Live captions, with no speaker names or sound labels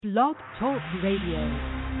Blog Talk Radio.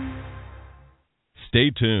 Stay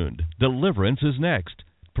tuned. Deliverance is next.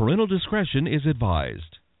 Parental discretion is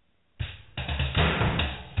advised.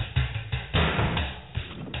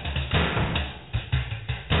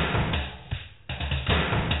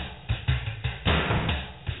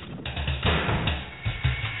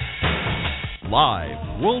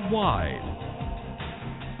 Live worldwide.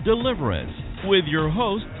 Deliverance with your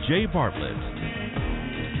host, Jay Bartlett.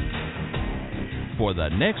 For the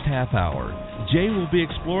next half hour, Jay will be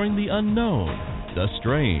exploring the unknown, the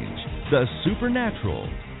strange, the supernatural.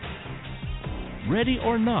 Ready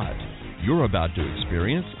or not, you're about to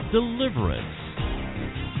experience deliverance.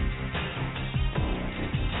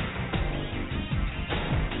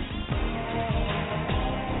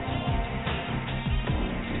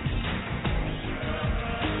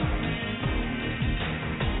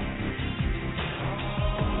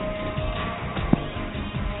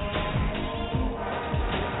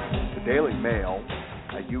 Daily Mail,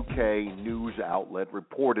 a UK news outlet,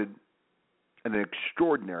 reported an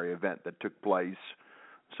extraordinary event that took place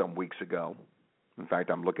some weeks ago. In fact,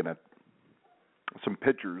 I'm looking at some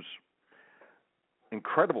pictures,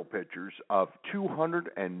 incredible pictures of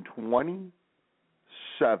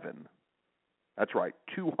 227, that's right,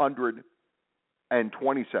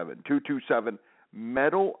 227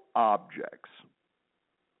 metal objects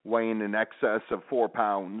weighing in excess of 4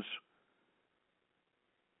 pounds,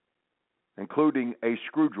 including a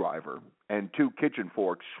screwdriver and 2 kitchen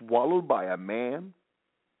forks, swallowed by a man,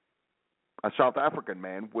 a South African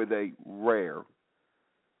man with a rare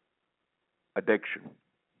addiction.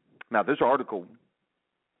 Now, this article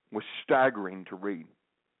was staggering to read.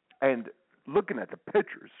 And looking at the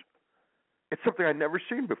pictures, it's something I'd never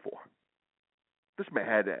seen before. This man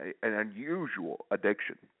had an unusual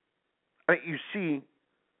addiction. I mean, you see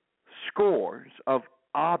scores of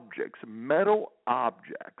objects, metal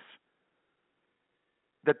objects,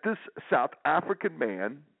 that this South African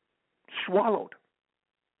man swallowed.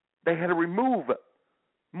 They had to remove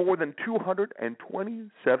more than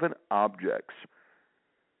 227 objects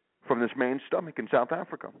from this man's stomach in South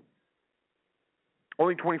Africa.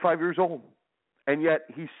 Only 25 years old. And yet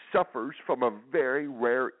he suffers from a very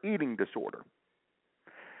rare eating disorder.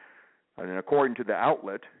 And according to the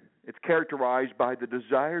outlet, it's characterized by the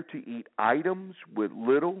desire to eat items with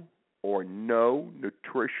little or no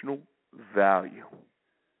nutritional value.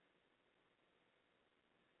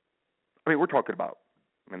 I mean, we're talking about,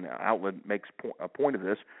 and the outlet makes a point of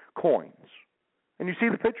this, coins. And you see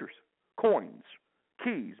the pictures. Coins,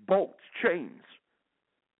 keys, bolts, chains,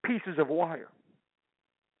 pieces of wire,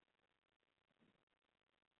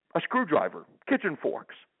 a screwdriver, kitchen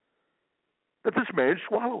forks that this man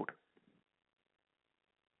swallowed.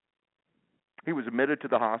 He was admitted to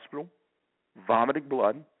the hospital, vomiting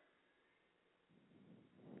blood.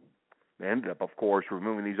 They ended up, of course,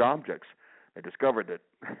 removing these objects. They discovered that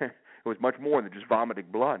it was much more than just vomiting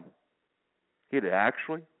blood. He had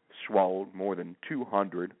actually swallowed more than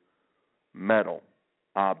 200 metal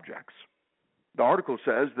objects. The article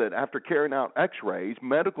says that after carrying out x-rays,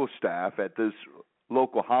 medical staff at this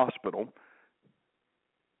local hospital,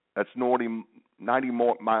 that's 90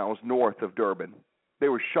 miles north of Durban, they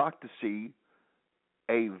were shocked to see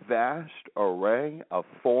a vast array of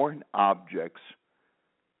foreign objects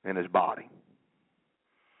in his body.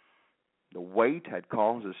 The weight had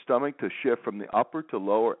caused his stomach to shift from the upper to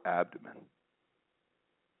lower abdomen.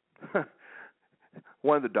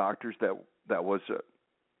 One of the doctors that was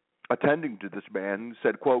attending to this man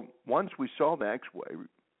said, quote, "Once we saw the x-ray,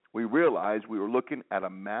 we realized we were looking at a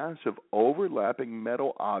mass of overlapping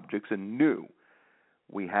metal objects and knew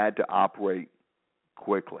we had to operate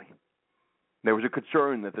quickly. There was a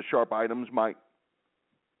concern that the sharp items might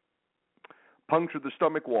puncture the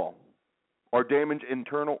stomach wall or damage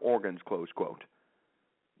internal organs," close quote.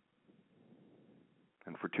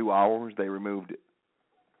 And for 2 hours, they removed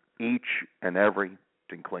each and every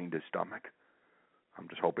and cleaned his stomach. I'm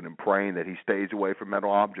just hoping and praying that he stays away from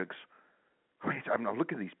metal objects. I mean, I'm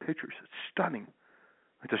looking at these pictures. It's stunning.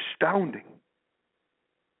 It's astounding.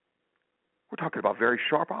 We're talking about very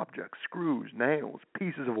sharp objects, screws, nails,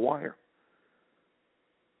 pieces of wire.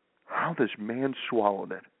 How this man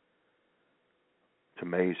swallowed it. It's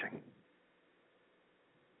amazing.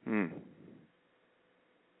 An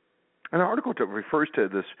article that refers to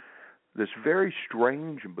this very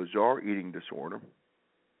strange and bizarre eating disorder.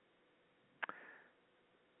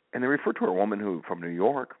 And they refer to a woman from New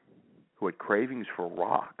York who had cravings for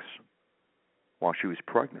rocks while she was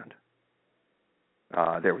pregnant.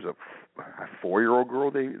 There was a 4-year-old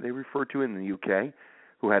girl they refer to in the UK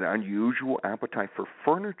who had an unusual appetite for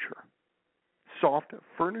furniture, soft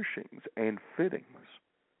furnishings, and fittings.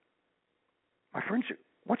 My friends,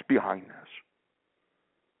 what's behind this?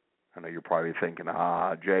 I know you're probably thinking,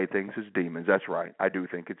 Jay thinks it's demons. That's right. I do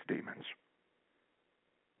think it's demons.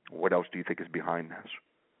 What else do you think is behind this?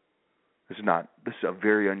 This is a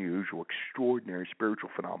very unusual, extraordinary spiritual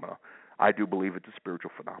phenomenon. I do believe it's a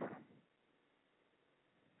spiritual phenomenon.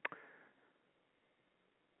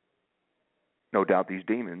 No doubt these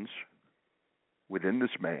demons within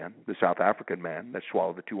this man, the South African man that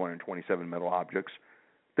swallowed the 227 metal objects,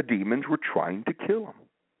 the demons were trying to kill him.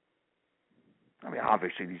 I mean,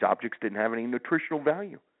 obviously these objects didn't have any nutritional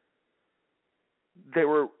value. They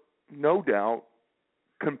were no doubt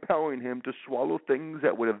compelling him to swallow things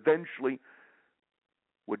that would eventually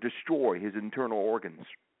destroy his internal organs,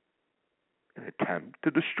 an attempt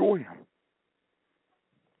to destroy him.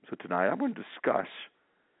 So tonight I want to discuss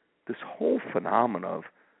this whole phenomenon of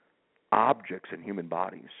objects in human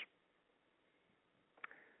bodies.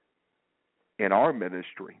 In our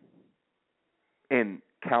ministry, in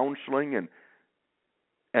counseling and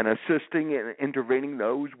assisting and intervening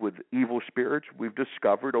those with evil spirits, we've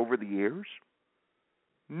discovered over the years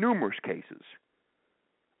numerous cases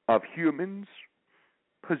of humans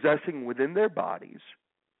possessing within their bodies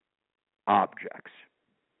objects.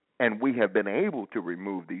 And we have been able to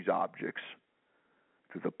remove these objects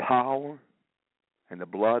through the power and the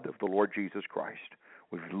blood of the Lord Jesus Christ.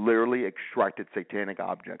 We've literally extracted satanic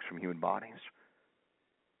objects from human bodies.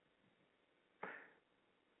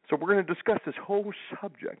 So we're going to discuss this whole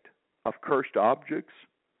subject of cursed objects,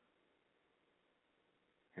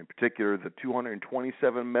 in particular the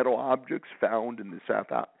 227 metal objects found in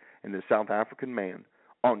the South African man,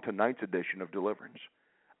 on tonight's edition of Deliverance.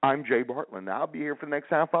 I'm Jay Bartlett. I'll be here for the next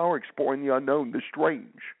half hour exploring the unknown, the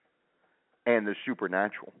strange, and the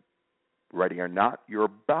supernatural. Ready or not, you're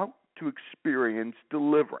about to experience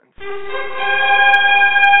deliverance.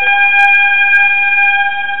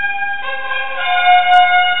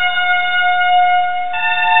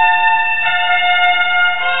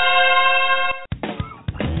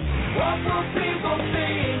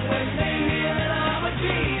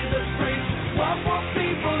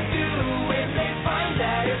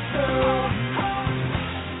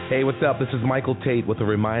 Hey, what's up? This is Michael Tate with a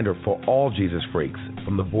reminder for all Jesus freaks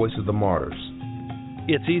from the Voice of the Martyrs.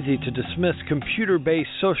 It's easy to dismiss computer-based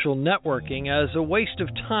social networking as a waste of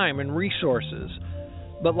time and resources.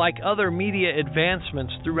 But like other media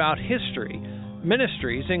advancements throughout history,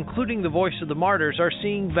 ministries, including the Voice of the Martyrs, are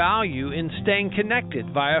seeing value in staying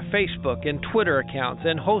connected via Facebook and Twitter accounts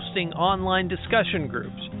and hosting online discussion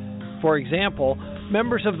groups. For example,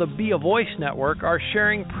 members of the Be a Voice network are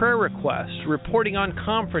sharing prayer requests, reporting on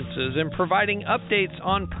conferences, and providing updates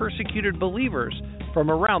on persecuted believers from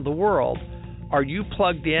around the world. Are you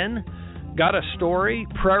plugged in? Got a story,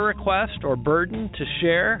 prayer request, or burden to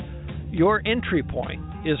share? Your entry point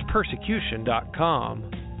is persecution.com.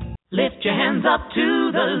 Lift your hands up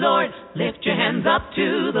to the Lord. Lift your hands up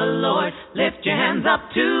to the Lord. Lift your hands up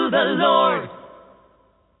to the Lord.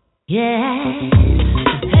 Yeah.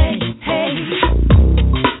 Hey, hey.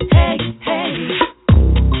 Hey, hey.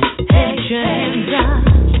 Hey, lift your hands up.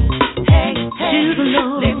 Hey, hey. To the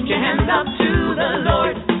Lord. Lift your hands up to the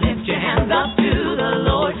Lord. Lift your hands up to the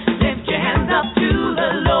Lord. Lift your hands up to the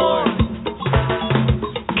Lord.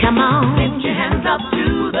 Come on. Lift your hands up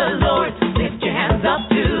to the Lord. Lift your hands up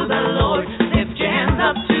to the Lord. Lift your hands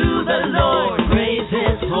up to the Lord. Praise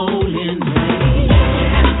His holy name. Lift your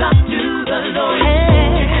hands up to the Lord.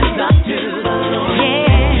 Lift your hands up to the Lord.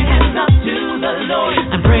 Lift your hands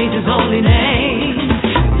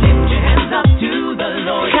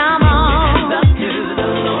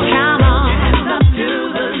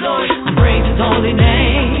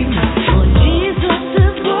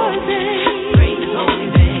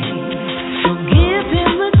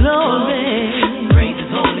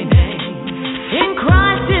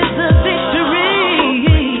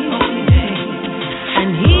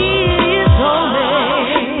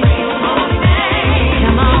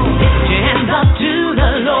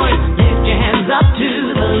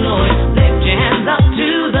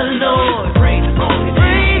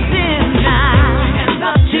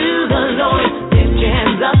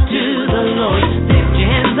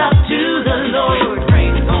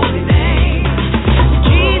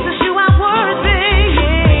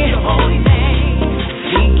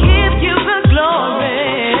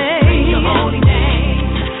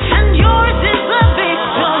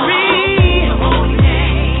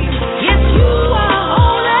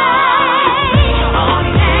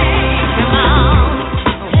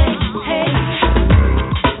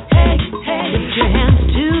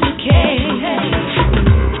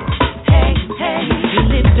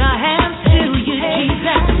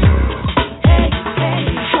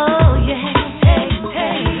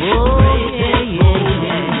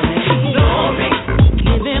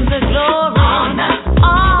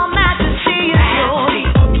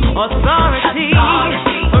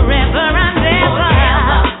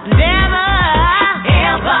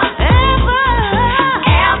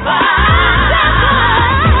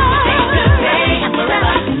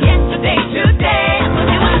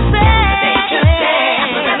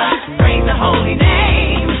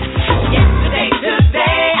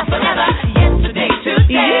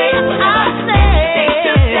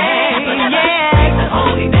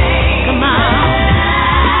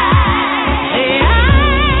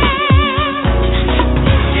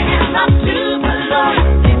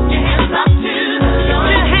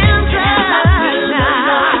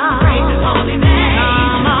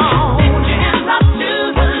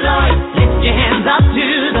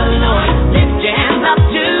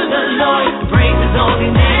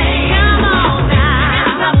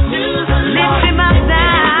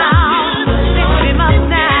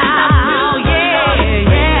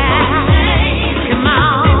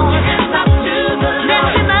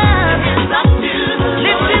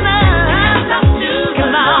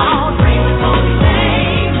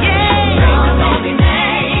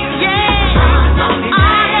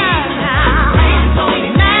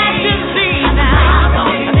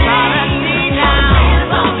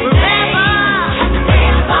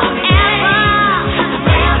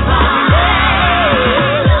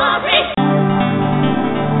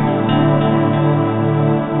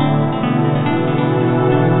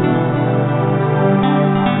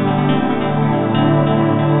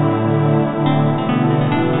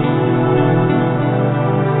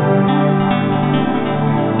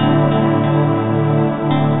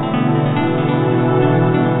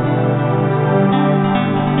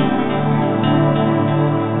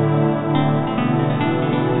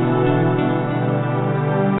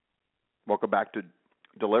back to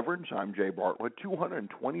deliverance. I'm Jay Bartlett.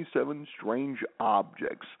 227 strange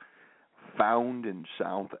objects found in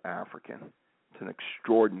South Africa. It's an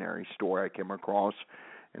extraordinary story I came across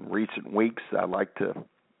in recent weeks that I'd like to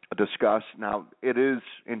discuss. Now, it is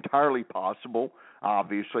entirely possible,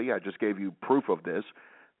 obviously, I just gave you proof of this,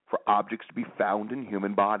 for objects to be found in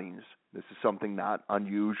human bodies. This is something not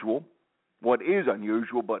unusual. What is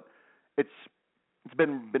unusual, but it's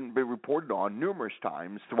been reported on numerous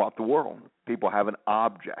times throughout the world. People having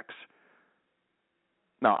objects.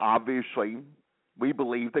 Now, obviously, we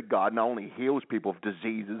believe that God not only heals people of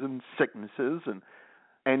diseases and sicknesses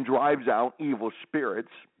and drives out evil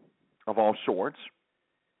spirits of all sorts.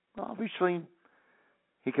 Obviously,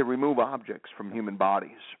 he can remove objects from human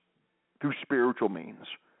bodies through spiritual means.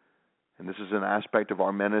 And this is an aspect of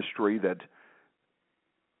our ministry that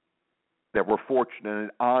we're fortunate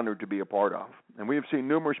and honored to be a part of. And we have seen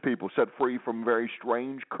numerous people set free from very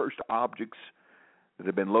strange, cursed objects that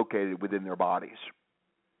have been located within their bodies.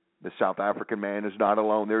 The South African man is not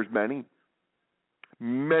alone. There's many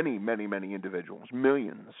individuals,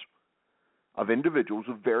 millions of individuals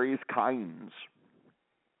of various kinds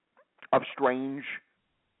of strange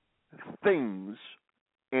things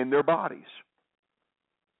in their bodies.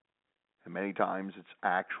 And many times it's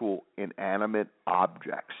actual inanimate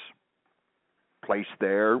objects placed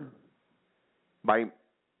there by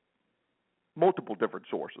multiple different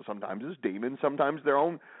sources. Sometimes it's demons, sometimes their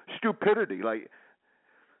own stupidity, like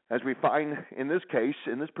as we find in this case,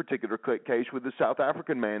 in this particular case with the South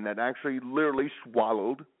African man that actually literally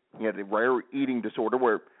swallowed. He had a rare eating disorder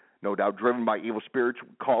where, no doubt driven by evil spirits,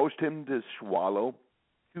 caused him to swallow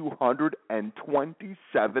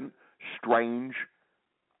 227 strange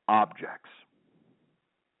objects.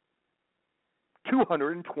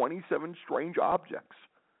 227 strange objects.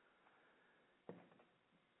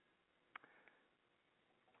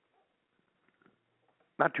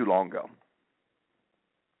 Not too long ago,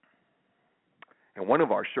 in one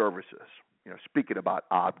of our services, speaking about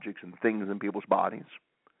objects and things in people's bodies,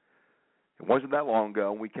 it wasn't that long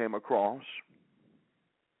ago we came across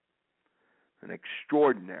an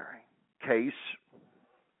extraordinary case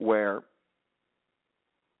where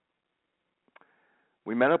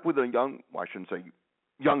we met up with a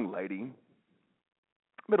young lady,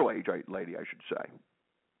 middle-aged lady, I should say,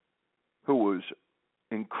 who was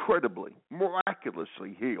incredibly,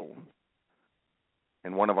 miraculously healed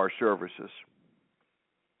in one of our services.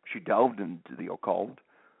 She delved into the occult,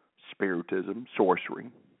 spiritism, sorcery.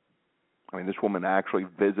 I mean, this woman actually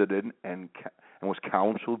visited and was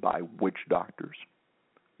counseled by witch doctors.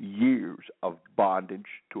 Years of bondage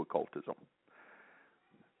to occultism.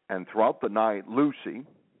 And throughout the night, Lucy,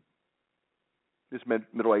 this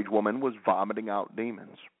middle-aged woman, was vomiting out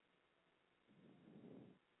demons.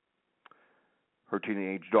 Her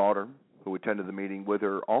teenage daughter, who attended the meeting with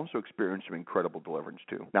her, also experienced some incredible deliverance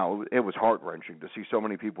too. Now, it was heart-wrenching to see so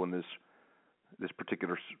many people in this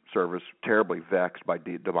particular service terribly vexed by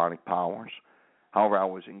demonic powers. However, I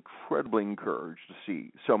was incredibly encouraged to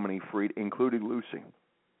see so many freed, including Lucy.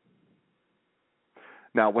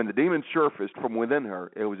 Now, when the demon surfaced from within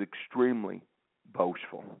her, it was extremely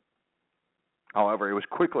boastful. However, it was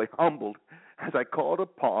quickly humbled as I called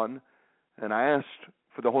upon and I asked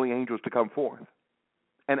for the holy angels to come forth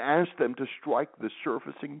and asked them to strike the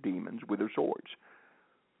surfacing demons with their swords.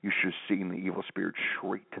 You should have seen the evil spirits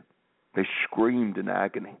shriek. They screamed in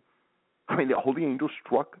agony. I mean, the holy angels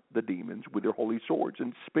struck the demons with their holy swords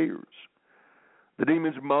and spears. The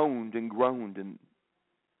demons moaned and groaned in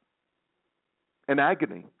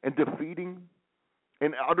agony and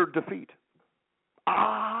in utter defeat.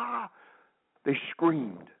 Ah! They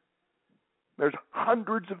screamed. There's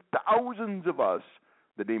hundreds of thousands of us,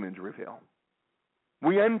 the demons reveal.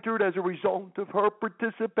 We entered as a result of her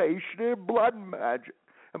participation in blood magic,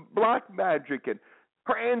 and black magic, and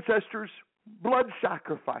her ancestors' blood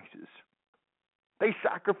sacrifices. They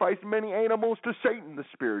sacrificed many animals to Satan, the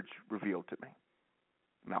spirits revealed to me.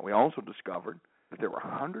 Now, we also discovered that there were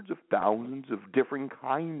hundreds of thousands of different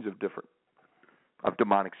kinds of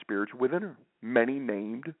demonic spirits within her, many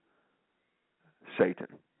named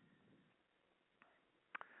Satan.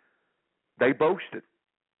 They boasted.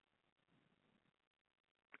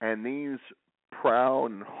 And these proud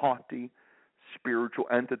and haughty spiritual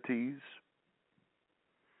entities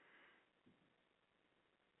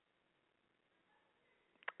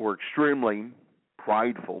were extremely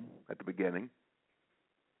prideful at the beginning.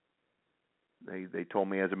 They told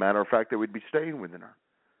me, as a matter of fact, they would be staying within her.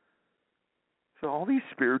 So all these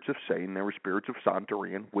spirits of Satan, they were spirits of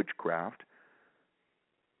Santeria and witchcraft.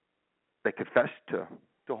 They confessed to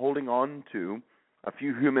holding on to a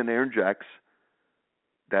few human interjects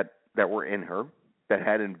that that were in her that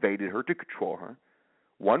had invaded her to control her.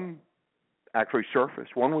 One actually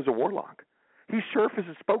surfaced. One was a warlock. He surfaced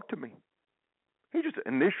and spoke to me. He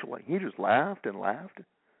just laughed and laughed.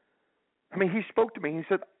 I mean, he spoke to me. He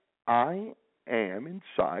said, I am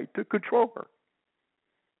inside to control her.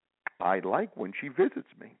 I like when she visits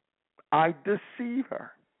me. I deceive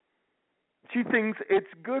her. She thinks it's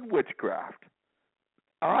good witchcraft.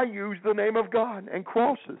 I use the name of God and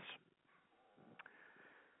crosses.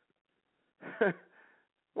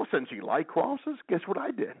 Well, since he liked crosses, guess what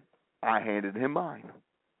I did? I handed him mine.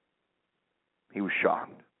 He was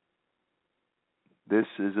shocked. This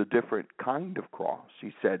is a different kind of cross,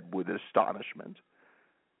 he said with astonishment.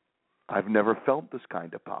 I've never felt this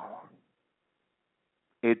kind of power.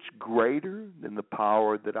 It's greater than the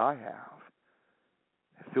power that I have.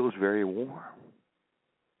 It feels very warm.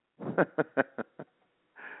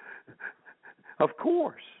 Of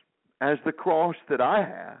course, as the cross that I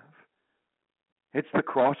have, it's the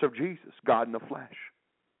cross of Jesus, God in the flesh.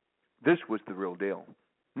 This was the real deal,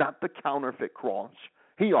 not the counterfeit cross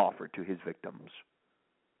he offered to his victims.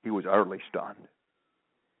 He was utterly stunned.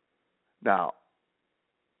 Now,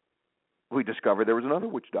 we discovered there was another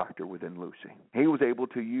witch doctor within Lucy. He was able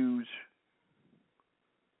to use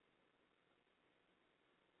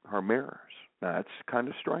her mirrors. Now, that's kind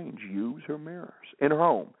of strange. Use her mirrors in her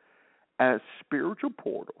home as spiritual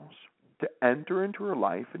portals to enter into her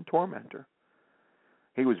life and torment her.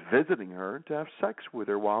 He was visiting her to have sex with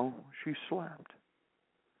her while she slept.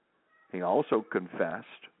 He also confessed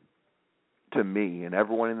to me and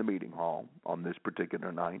everyone in the meeting hall on this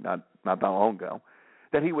particular night, not that long ago,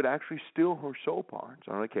 that he would actually steal her soul parts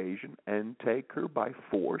on occasion and take her by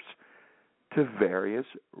force to various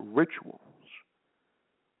rituals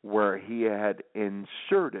where he had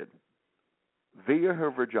inserted via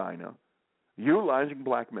her vagina, utilizing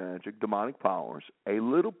black magic, demonic powers, a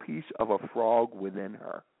little piece of a frog within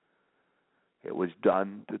her. It was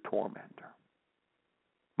done to torment her.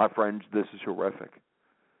 My friends, this is horrific.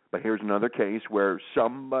 But here's another case where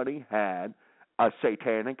somebody had a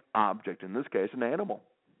satanic object, in this case an animal,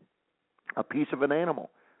 a piece of an animal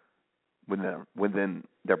within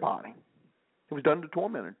their body. It was done to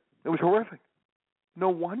torment her. It was horrific. No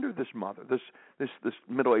wonder this mother, this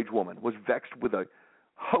middle-aged woman, was vexed with a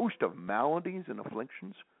host of maladies and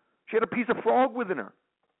afflictions. She had a piece of frog within her.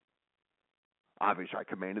 Obviously, I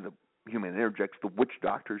commanded the human interjects, the witch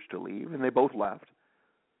doctors, to leave, and they both left.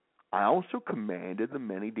 I also commanded the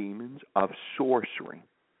many demons of sorcery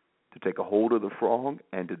to take a hold of the frog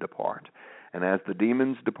and to depart. And as the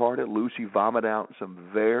demons departed, Lucy vomited out some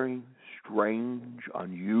very strange,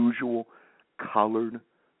 unusual, colored,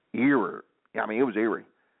 eerie. I mean, it was eerie.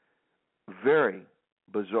 Very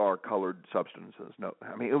bizarre colored substances.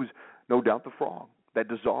 It was no doubt the frog that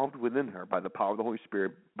dissolved within her by the power of the Holy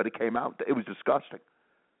Spirit, but it came out. It was disgusting.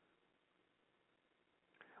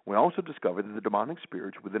 We also discovered that the demonic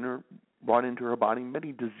spirits within her brought into her body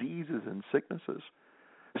many diseases and sicknesses.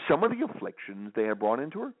 Some of the afflictions they had brought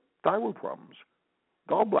into her: thyroid problems,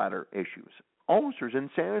 gallbladder issues, ulcers,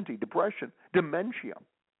 insanity, depression, dementia.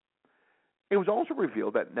 It was also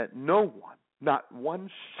revealed that no one, not one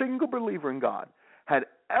single believer in God, had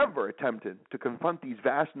ever attempted to confront these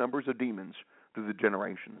vast numbers of demons through the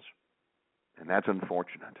generations. And that's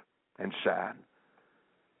unfortunate and sad.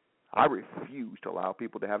 I refuse to allow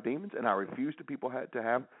people to have demons, and I refuse to people to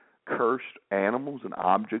have cursed animals and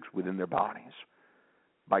objects within their bodies.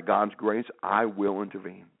 By God's grace, I will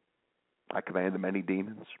intervene. I command the many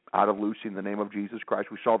demons out of Lucy in the name of Jesus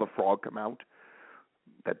Christ. We saw the frog come out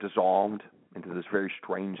that dissolved into this very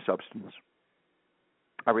strange substance.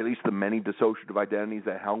 I released the many dissociative identities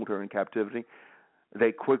that held her in captivity.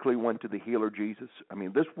 They quickly went to the healer, Jesus. I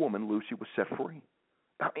mean, this woman, Lucy, was set free.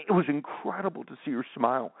 It was incredible to see her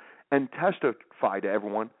smile and testify to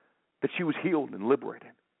everyone that she was healed and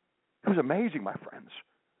liberated. It was amazing, my friends.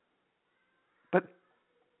 But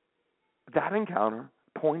that encounter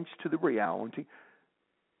points to the reality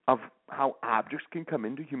of how objects can come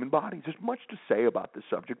into human bodies. There's much to say about this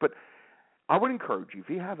subject, but I would encourage you, if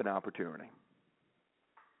you have an opportunity,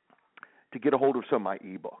 to get a hold of some of my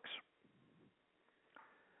ebooks,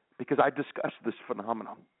 because I discuss this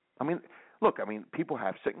phenomenon. People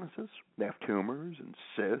have sicknesses. They have tumors and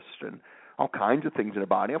cysts and all kinds of things in their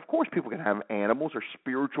body. Of course, people can have animals or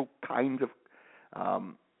spiritual kinds of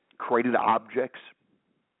created objects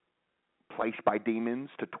placed by demons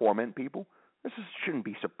to torment people. Shouldn't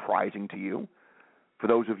be surprising to you, for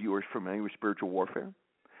those of you who are familiar with spiritual warfare.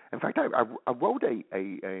 In fact, I wrote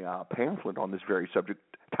a pamphlet on this very subject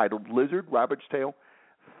titled Lizard, Rabbit's Tail,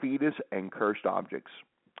 Fetus, and Cursed Objects,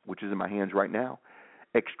 which is in my hands right now.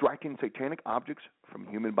 Extracting Satanic Objects from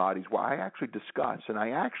Human Bodies, where I actually discuss and I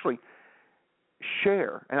actually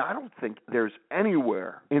share, and I don't think there's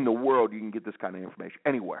anywhere in the world you can get this kind of information,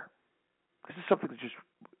 anywhere. This is something that's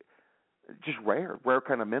just rare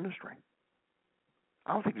kind of ministry.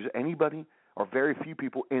 I don't think there's anybody or very few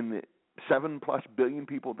people in the 7+ billion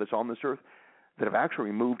people that's on this earth that have actually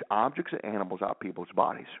removed objects and animals out of people's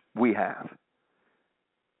bodies. We have.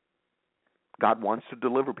 God wants to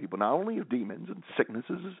deliver people not only of demons and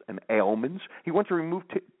sicknesses and ailments, He wants to remove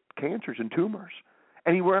cancers and tumors.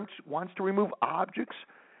 And He wants to remove objects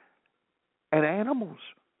and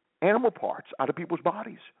animal parts out of people's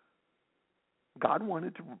bodies. God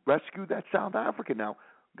wanted to rescue that South African. Now,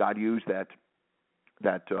 God used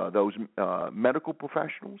those medical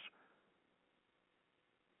professionals,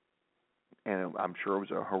 and I'm sure it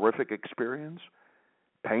was a horrific experience,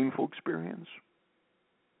 painful experience.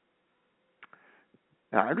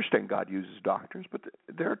 Now, I understand God uses doctors, but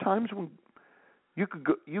there are times when you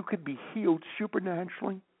could be healed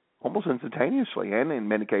supernaturally, almost instantaneously, and in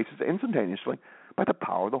many cases instantaneously, by the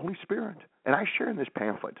power of the Holy Spirit. And I share in this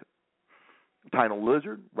pamphlet titled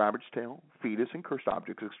Lizard, Rabbit's Tail, Fetus, and Cursed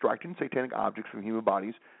Objects, Extracting Satanic Objects from Human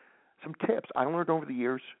Bodies, some tips I learned over the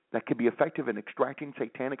years that can be effective in extracting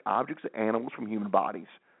satanic objects and animals from human bodies.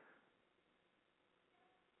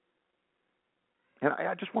 And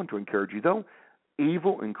I just want to encourage you, though,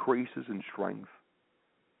 evil increases in strength.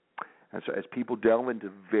 And so as people delve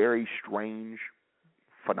into very strange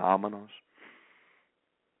phenomena,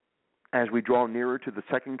 as we draw nearer to the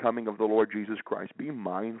second coming of the Lord Jesus Christ, be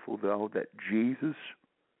mindful, though, that Jesus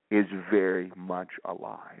is very much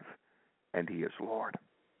alive, and He is Lord.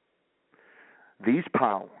 These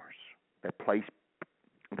powers that place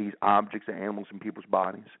these objects and animals in people's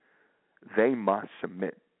bodies, they must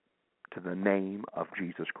submit to the name of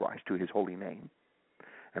Jesus Christ, to His holy name.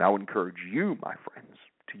 And I would encourage you, my friends,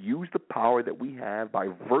 to use the power that we have by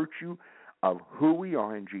virtue of who we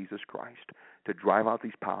are in Jesus Christ to drive out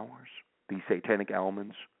these powers, these satanic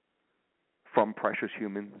elements from precious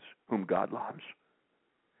humans whom God loves.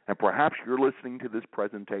 And perhaps you're listening to this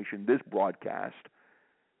presentation, this broadcast,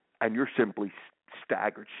 and you're simply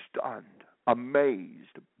staggered, stunned,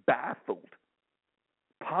 amazed, baffled,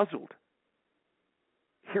 puzzled,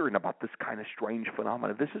 hearing about this kind of strange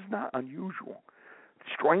phenomena. This is not unusual.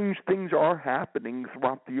 Strange things are happening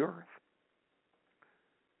throughout the earth.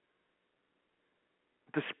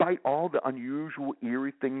 Despite all the unusual,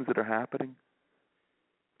 eerie things that are happening,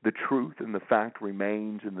 the truth and the fact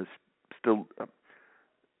remains, and the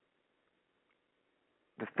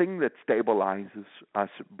thing that stabilizes us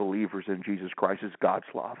believers in Jesus Christ is God's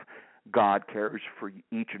love. God cares for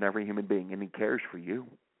each and every human being, and He cares for you.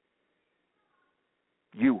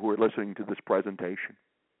 You who are listening to this presentation.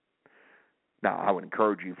 Now, I would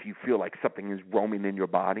encourage you, if you feel like something is roaming in your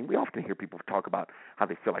body, we often hear people talk about how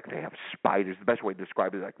they feel like they have spiders. The best way to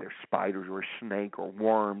describe it is like they're spiders or a snake or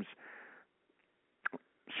worms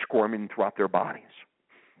squirming throughout their bodies.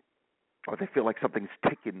 Or they feel like something's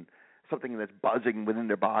ticking, something that's buzzing within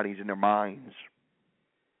their bodies and their minds.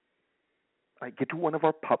 Get to one of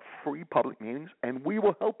our free public meetings, and we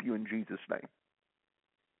will help you in Jesus' name.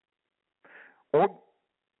 Or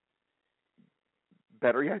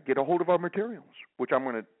better yet, get a hold of our materials, which I'm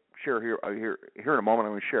going to share here in a moment.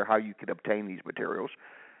 I'm going to share how you can obtain these materials.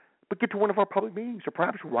 But get to one of our public meetings, or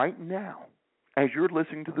perhaps right now, as you're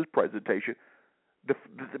listening to this presentation, the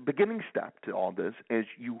beginning step to all this is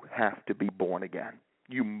you have to be born again.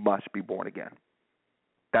 You must be born again.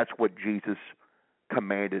 That's what Jesus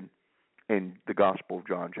commanded in the Gospel of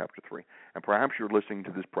John chapter 3. And perhaps you're listening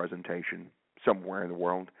to this presentation somewhere in the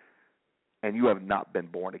world, and you have not been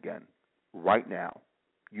born again. Right now,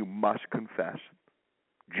 you must confess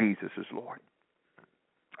Jesus is Lord.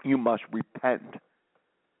 You must repent.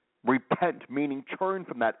 Repent, meaning turn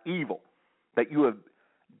from that evil that you have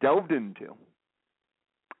delved into.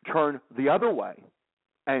 Turn the other way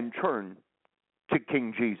and turn to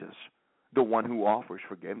King Jesus, the one who offers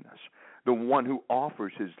forgiveness, the one who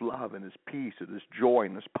offers His love and His peace and His joy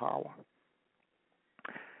and His power.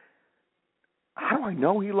 How do I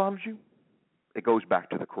know He loves you? It goes back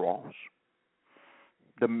to the cross.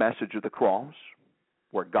 The message of the cross,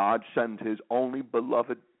 where God sent His only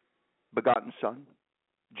begotten Son,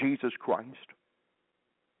 Jesus Christ,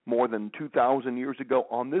 more than 2,000 years ago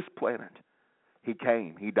on this planet. He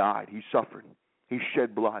came, He died, He suffered, He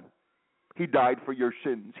shed blood. He died for your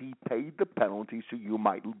sins. He paid the penalty so you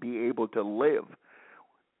might be able to live.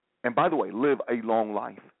 And by the way, live a long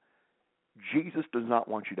life. Jesus does not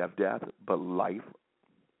want you to have death, but life,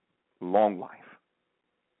 long life.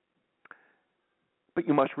 But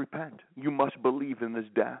you must repent. You must believe in this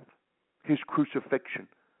death. his crucifixion.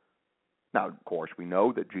 Now, of course, we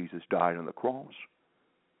know that Jesus died on the cross,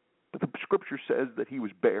 but the Scripture says that he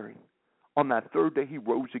was buried. On that third day, he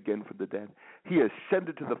rose again from the dead. He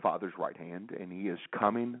ascended to the Father's right hand, and he is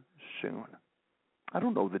coming soon. I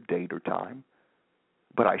don't know the date or time,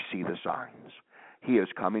 but I see the signs. He is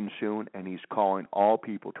coming soon, and he's calling all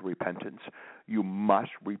people to repentance. You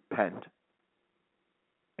must repent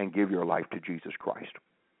and give your life to Jesus Christ.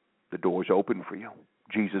 The door is open for you.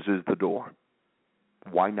 Jesus is the door.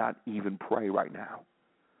 Why not even pray right now?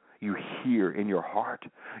 You hear in your heart.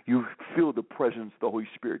 You feel the presence of the Holy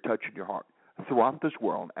Spirit touching your heart. Throughout this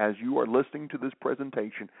world, as you are listening to this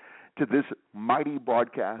presentation, to this mighty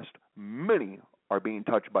broadcast, many are being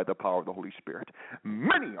touched by the power of the Holy Spirit.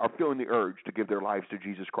 Many are feeling the urge to give their lives to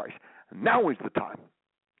Jesus Christ. Now is the time.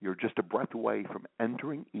 You're just a breath away from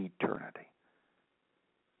entering eternity.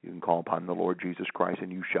 You can call upon the Lord Jesus Christ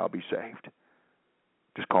and you shall be saved.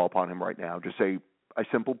 Just call upon him right now. Just say a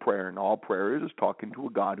simple prayer, and all prayer is talking to a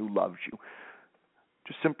God who loves you.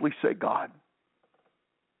 Just simply say, God,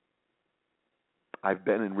 I've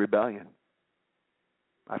been in rebellion.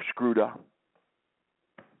 I've screwed up.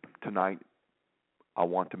 Tonight, I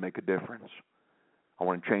want to make a difference. I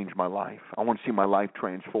want to change my life. I want to see my life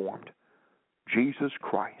transformed. Jesus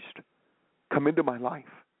Christ, come into my life.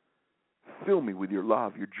 Fill me with your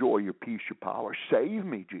love, your joy, your peace, your power. Save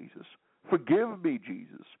me, Jesus. Forgive me,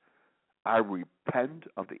 Jesus. I repent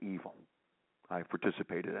of the evil I've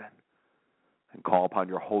participated in and call upon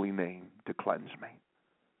your holy name to cleanse me.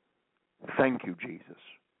 Thank you, Jesus,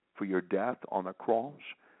 for your death on the cross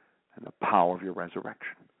and the power of your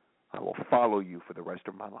resurrection. I will follow you for the rest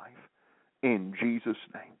of my life. In Jesus'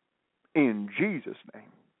 name. In Jesus'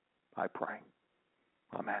 name, I pray.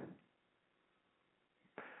 Amen.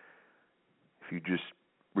 If you just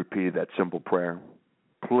repeated that simple prayer,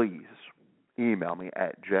 please email me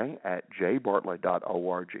at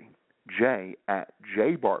j@jbartlett.org,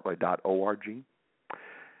 j@jbartlett.org,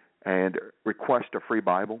 and request a free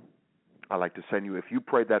Bible. I'd like to send you, if you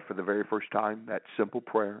prayed that for the very first time, that simple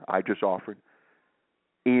prayer I just offered,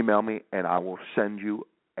 email me and I will send you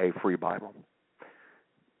a free Bible.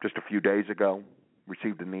 Just a few days ago,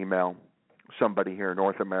 received an email. Somebody here in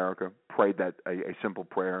North America prayed that a simple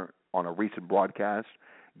prayer on a recent broadcast,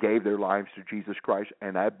 gave their lives to Jesus Christ,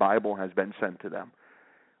 and that Bible has been sent to them.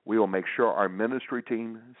 We will make sure our ministry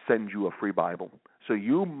team sends you a free Bible so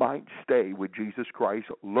you might stay with Jesus Christ,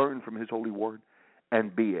 learn from his holy word,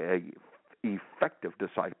 and be an effective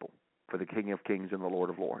disciple for the King of Kings and the Lord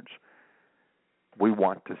of Lords. We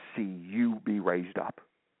want to see you be raised up.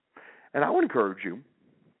 And I would encourage you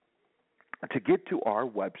to get to our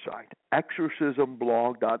website,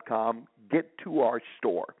 exorcismblog.com, get to our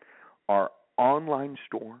store, our online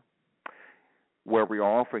store, where we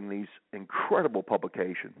are offering these incredible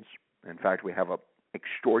publications. In fact, we have an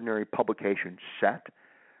extraordinary publication set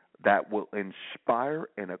that will inspire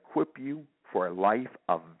and equip you for a life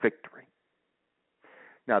of victory.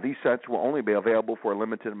 Now, these sets will only be available for a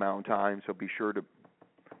limited amount of time, so be sure to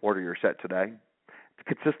order your set today. It's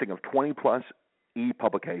consisting of 20-plus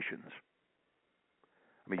e-publications.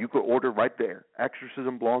 I mean, you could order right there,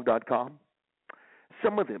 exorcismblog.com.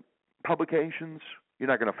 Some of the publications you're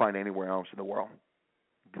not going to find anywhere else in the world.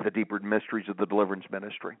 The Deeper Mysteries of the Deliverance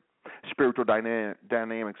Ministry, Spiritual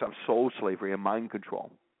Dynamics of Soul Slavery and Mind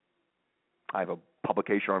Control. I have a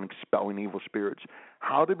publication on expelling evil spirits,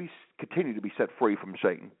 how to continue to be set free from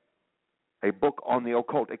Satan. A book on the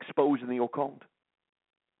occult, exposing the occult.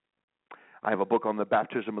 I have a book on the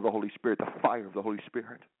baptism of the Holy Spirit, the fire of the Holy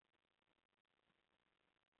Spirit.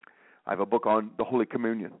 I have a book on the Holy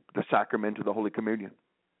Communion, the sacrament of the Holy Communion.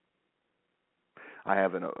 I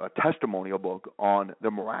have a testimonial book on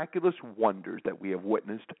the miraculous wonders that we have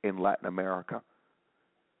witnessed in Latin America.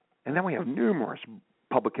 And then we have numerous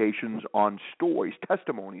publications on stories,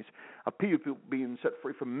 testimonies of people being set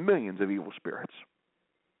free from millions of evil spirits.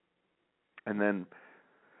 And then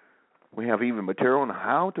we have even material on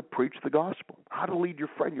how to preach the gospel, how to lead your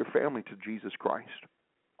friend, your family to Jesus Christ.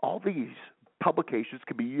 All these publications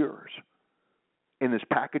can be yours. In this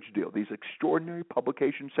package deal, these extraordinary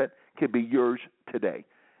publication set can be yours today.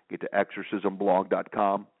 Get to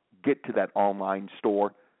exorcismblog.com, get to that online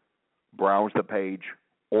store, browse the page,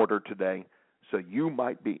 order today, so you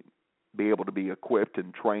might be able to be equipped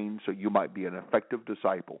and trained, so you might be an effective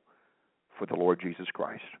disciple for the Lord Jesus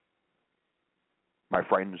Christ. My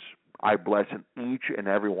friends, I bless each and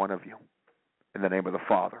every one of you in the name of the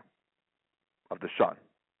Father, of the Son,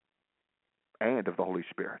 and of the Holy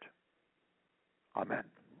Spirit. Amen.